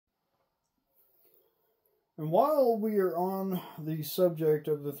And while we are on the subject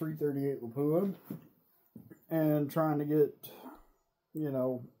of the 338 Lapua and trying to get,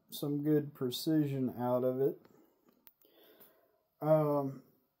 some good precision out of it,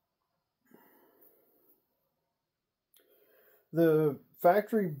 the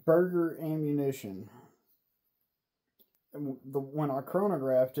factory burger ammunition, when I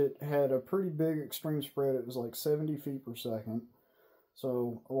chronographed it, had a pretty big extreme spread. It was like 70 feet per second.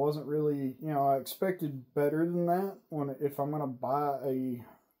 So I wasn't really, I expected better than that. If I'm going to buy a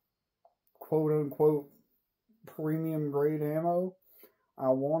quote-unquote premium grade ammo, I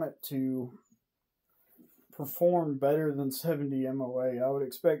want it to perform better than 70 MOA. I would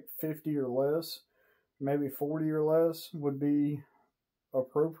expect 50 or less, maybe 40 or less would be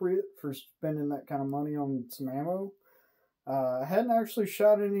appropriate for spending that kind of money on some ammo. I hadn't actually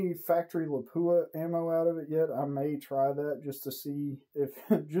shot any factory Lapua ammo out of it yet. I may try that just to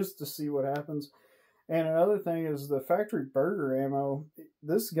see what happens. And another thing is the factory burger ammo.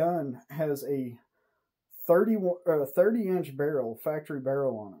 This gun has a 30-inch barrel, factory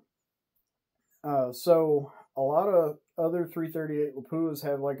barrel on it. So a lot of other 338 Lapuas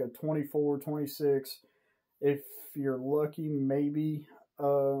have like a 24, 26. If you're lucky, maybe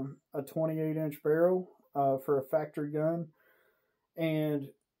a 28-inch barrel for a factory gun. And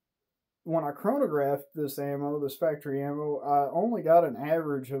when I chronographed this factory ammo, I only got an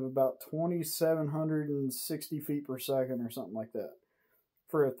average of about 2,760 feet per second or something like that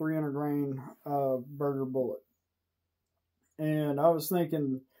for a 300 grain burger bullet. And I was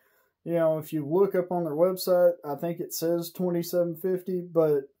thinking, if you look up on their website, I think it says 2,750,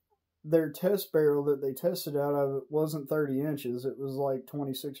 but their test barrel that they tested out of it wasn't 30 inches. It was like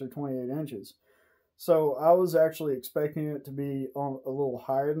 26 or 28 inches. So I was actually expecting it to be on a little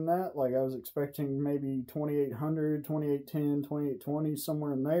higher than that. Like I was expecting maybe 2,800, 2,810, 2,820,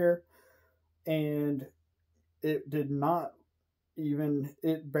 somewhere in there. And it did not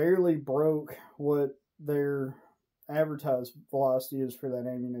it barely broke what their advertised velocity is for that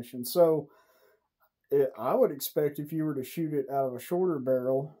ammunition. So I would expect if you were to shoot it out of a shorter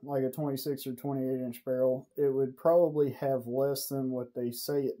barrel, like a 26 or 28-inch barrel, it would probably have less than what they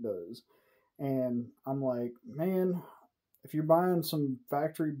say it does. And I'm like, man, if you're buying some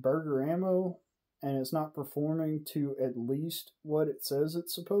factory burger ammo and it's not performing to at least what it says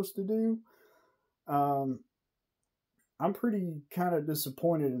it's supposed to do, I'm pretty kind of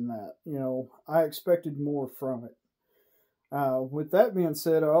disappointed in that. I expected more from it. With that being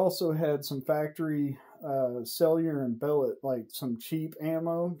said, I also had some factory cellular and bellet, like some cheap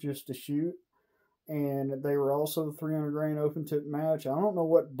ammo just to shoot. And they were also 300 grain open tip match. I don't know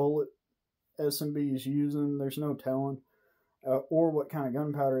what bullet SMB is using, there's no telling, or what kind of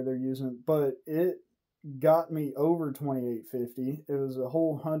gunpowder they're using, but it got me over 2850. It was a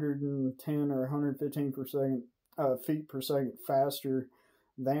whole 110 or 115 feet per second faster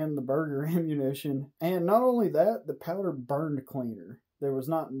than the burger ammunition. And not only that, the powder burned cleaner. There was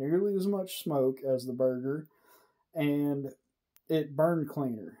not nearly as much smoke as the burger, and it burned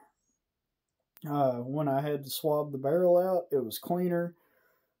cleaner. When I had to swab the barrel out, it was cleaner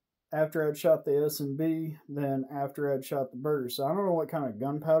after I'd shot the S&B than after I'd shot the burger. So I don't know what kind of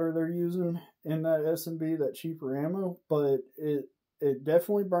gunpowder they're using in that S&B, that cheaper ammo, but it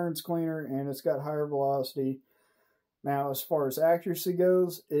definitely burns cleaner and it's got higher velocity. Now, as far as accuracy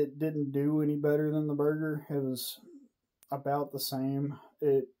goes, it didn't do any better than the burger. It was about the same.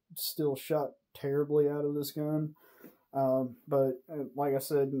 It still shot terribly out of this gun. But like I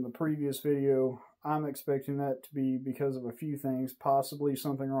said in the previous video, I'm expecting that to be because of a few things. Possibly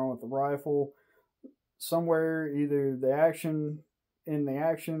something wrong with the rifle. Somewhere, either in the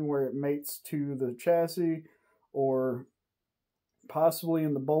action where it mates to the chassis, or possibly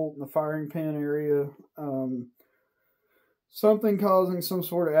in the bolt and the firing pin area. Something causing some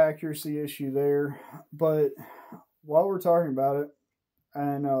sort of accuracy issue there. But while we're talking about it,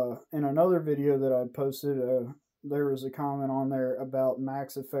 and in another video that I posted, there was a comment on there about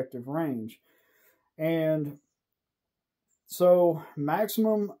max effective range. And so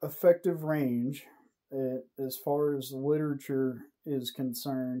maximum effective range, as far as literature is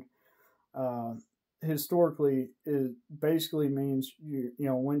concerned, historically, it basically means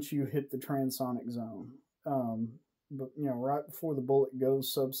once you hit the transonic zone, but right before the bullet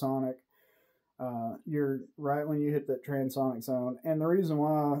goes subsonic, you're right when you hit that transonic zone. And the reason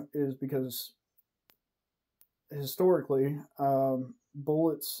why is because historically,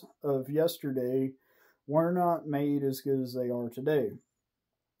 bullets of yesterday were not made as good as they are today.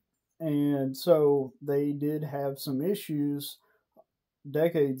 And so they did have some issues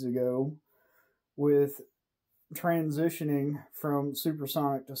decades ago with transitioning from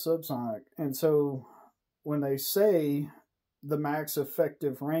supersonic to subsonic. And so when they say the max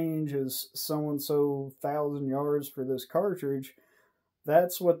effective range is so and so 1,000 yards for this cartridge,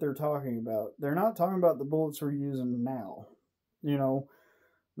 that's what they're talking about. They're not talking about the bullets we're using now. You know,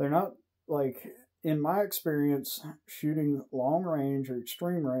 they're not, like, in my experience shooting long range or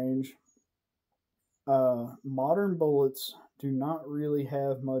extreme range, modern bullets do not really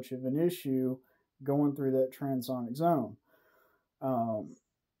have much of an issue going through that transonic zone.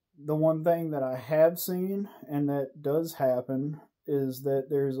 The one thing that I have seen, and that does happen, is that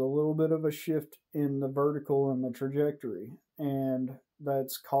there's a little bit of a shift in the vertical and the trajectory, and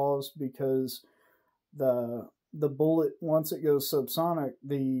that's caused because the bullet, once it goes subsonic,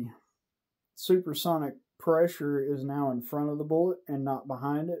 the supersonic pressure is now in front of the bullet and not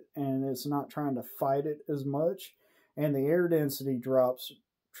behind it, and it's not trying to fight it as much, and the air density drops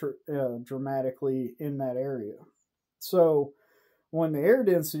dramatically in that area. So when the air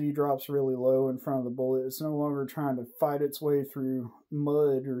density drops really low in front of the bullet, it's no longer trying to fight its way through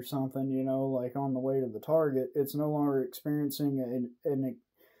mud or something, you know, like on the way to the target. It's no longer experiencing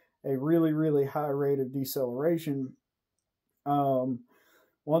a really, really high rate of deceleration.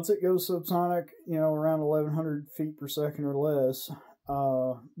 Once it goes subsonic, you know, around 1,100 feet per second or less,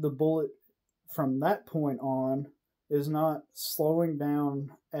 the bullet from that point on is not slowing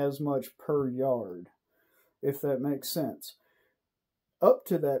down as much per yard, if that makes sense. Up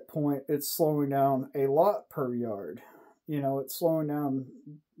to that point, it's slowing down a lot per yard. You know, it's slowing down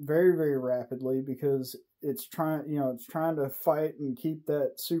very, very rapidly because it's trying to fight and keep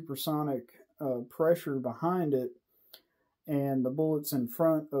that supersonic pressure behind it, and the bullet's in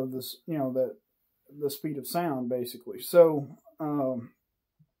front of this, you know, the speed of sound, basically. So,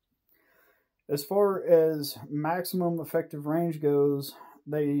 as far as maximum effective range goes,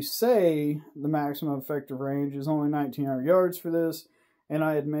 they say the maximum effective range is only 1,900 yards for this. And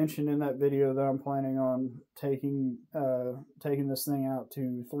I had mentioned in that video that I'm planning on taking this thing out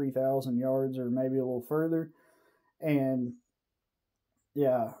to 3,000 yards or maybe a little further. And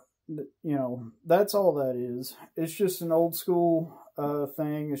yeah, you know, that's all that is. It's just an old school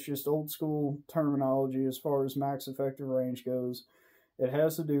thing. It's just old school terminology as far as max effective range goes. It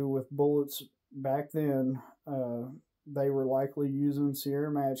has to do with bullets back then. They were likely using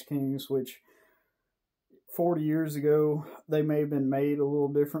Sierra Match Kings, which 40 years ago, they may have been made a little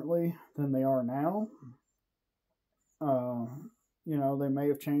differently than they are now. You know, they may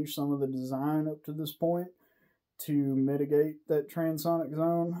have changed some of the design up to this point to mitigate that transonic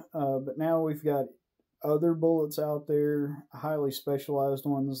zone. But now we've got other bullets out there, highly specialized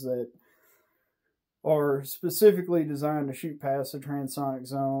ones that are specifically designed to shoot past the transonic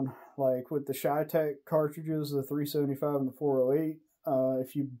zone. Like with the Shytech cartridges, the 375 and the 408,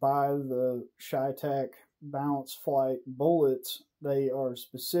 if you buy the Shytech Balance Flight bullets, they are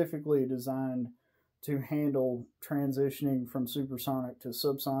specifically designed to handle transitioning from supersonic to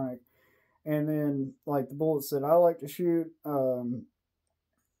subsonic. And then, like the bullets that I like to shoot, you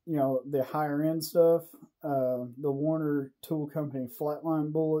know, the higher end stuff, the Warner Tool Company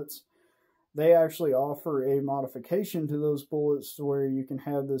Flatline bullets, they actually offer a modification to those bullets to where you can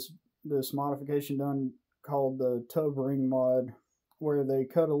have this modification done called the tub ring mod, where they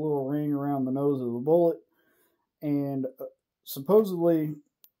cut a little ring around the nose of the bullet, and supposedly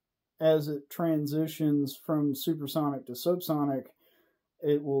as it transitions from supersonic to subsonic,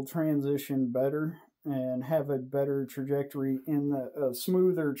 it will transition better and have a better trajectory in the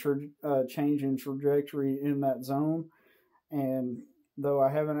smoother change in trajectory in that zone. And though I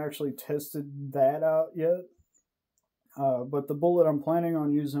haven't actually tested that out yet, but the bullet I'm planning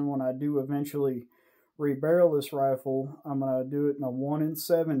on using when I do eventually rebarrel this rifle, I'm going to do it in a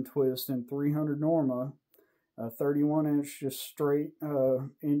 1-in-7 twist in 300 Norma, a 31-inch just straight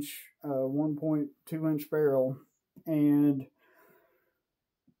 1.2-inch barrel, and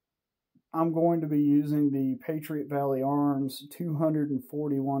I'm going to be using the Patriot Valley Arms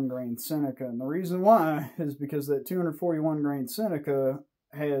 241 grain Seneca. And the reason why is because that 241 grain Seneca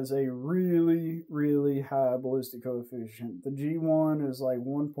has a really, really high ballistic coefficient. The G1 is like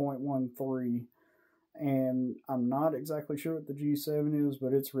 1.13, and I'm not exactly sure what the G7 is,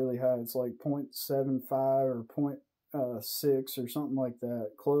 but it's really high. It's like 0.75 or 0.6 or something like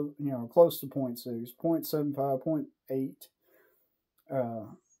that. Close to 0.6, 0.75,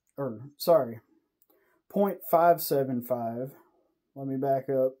 0.8. Or sorry, 0.575, let me back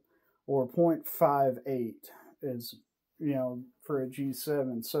up, or 0.58 is, you know, for a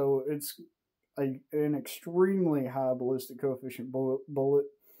G7. So it's an extremely high ballistic coefficient bullet,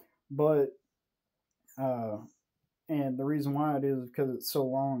 but, and the reason why it is because it's so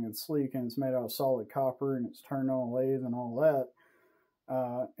long and sleek and it's made out of solid copper and it's turned on a lathe and all that.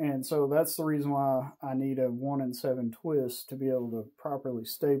 And so that's the reason why I need a 1 in 7 twist to be able to properly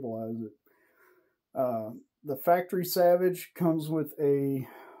stabilize it. The factory Savage comes with a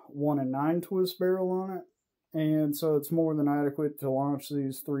 1 in 9 twist barrel on it, and so it's more than adequate to launch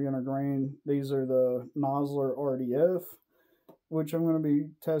these 300 grain. These are the Nosler RDF, which I'm going to be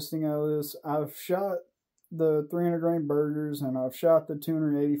testing out of this. I've shot the 300 grain burgers, and I've shot the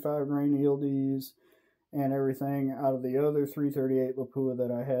 285 grain ELDs and everything out of the other 338 Lapua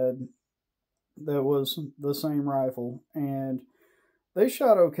that I had that was the same rifle, and they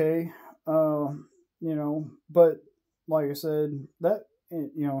shot okay. You know, but like I said, that,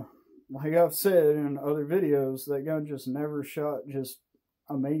 you know, like I've said in other videos, that gun just never shot just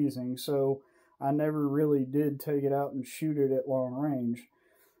amazing. So I never really did take it out and shoot it at long range,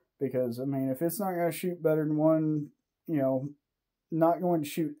 because I mean, if it's not going to shoot better than one, you know, not going to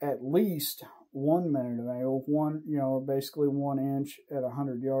shoot at least 1 minute of angle, one, you know, basically 1 inch at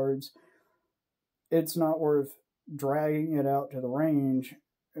 100 yards, it's not worth dragging it out to the range,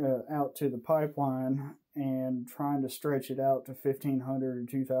 out to the pipeline, and trying to stretch it out to 1,500 or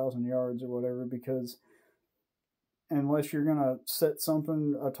 2,000 yards or whatever, because unless you're going to set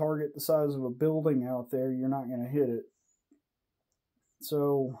something, a target the size of a building out there, you're not going to hit it.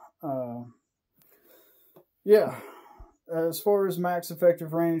 So, yeah, as far as max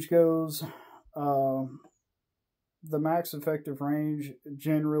effective range goes, the max effective range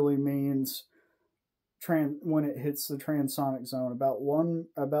generally means when it hits the transonic zone, about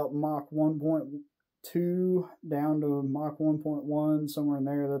Mach 1.2 down to Mach 1.1, somewhere in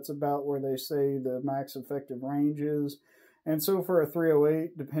there. That's about where they say the max effective range is. And so for a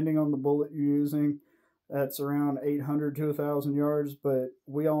 308, depending on the bullet you're using, that's around 800 to 1,000 yards, but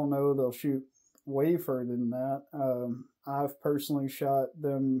we all know they'll shoot way further than that. I've personally shot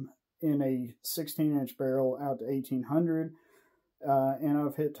them in a 16-inch barrel out to 1,800, and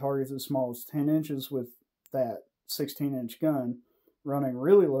I've hit targets as small as 10 inches with that 16-inch gun, running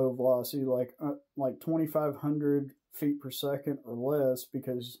really low velocity, like 2,500 feet per second or less,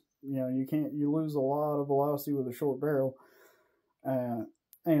 because you know you lose a lot of velocity with a short barrel,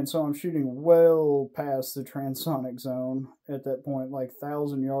 and so I'm shooting well past the transonic zone at that point, like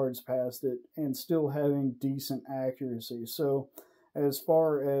 1,000 yards past it, and still having decent accuracy. So as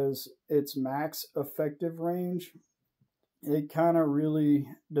far as its max effective range, it kind of really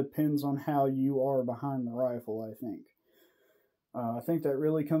depends on how you are behind the rifle, I think. I think that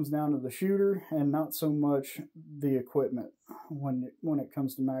really comes down to the shooter and not so much the equipment when it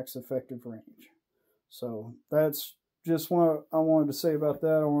comes to max effective range. So that's just what I wanted to say about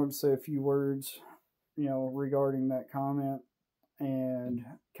that. I wanted to say a few words, you know, regarding that comment and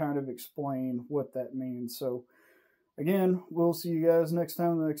kind of explain what that means. So again, we'll see you guys next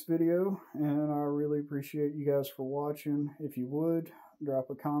time in the next video, and I really appreciate you guys for watching. If you would, drop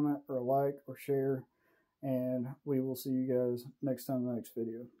a comment or a like or share, and we will see you guys next time in the next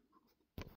video.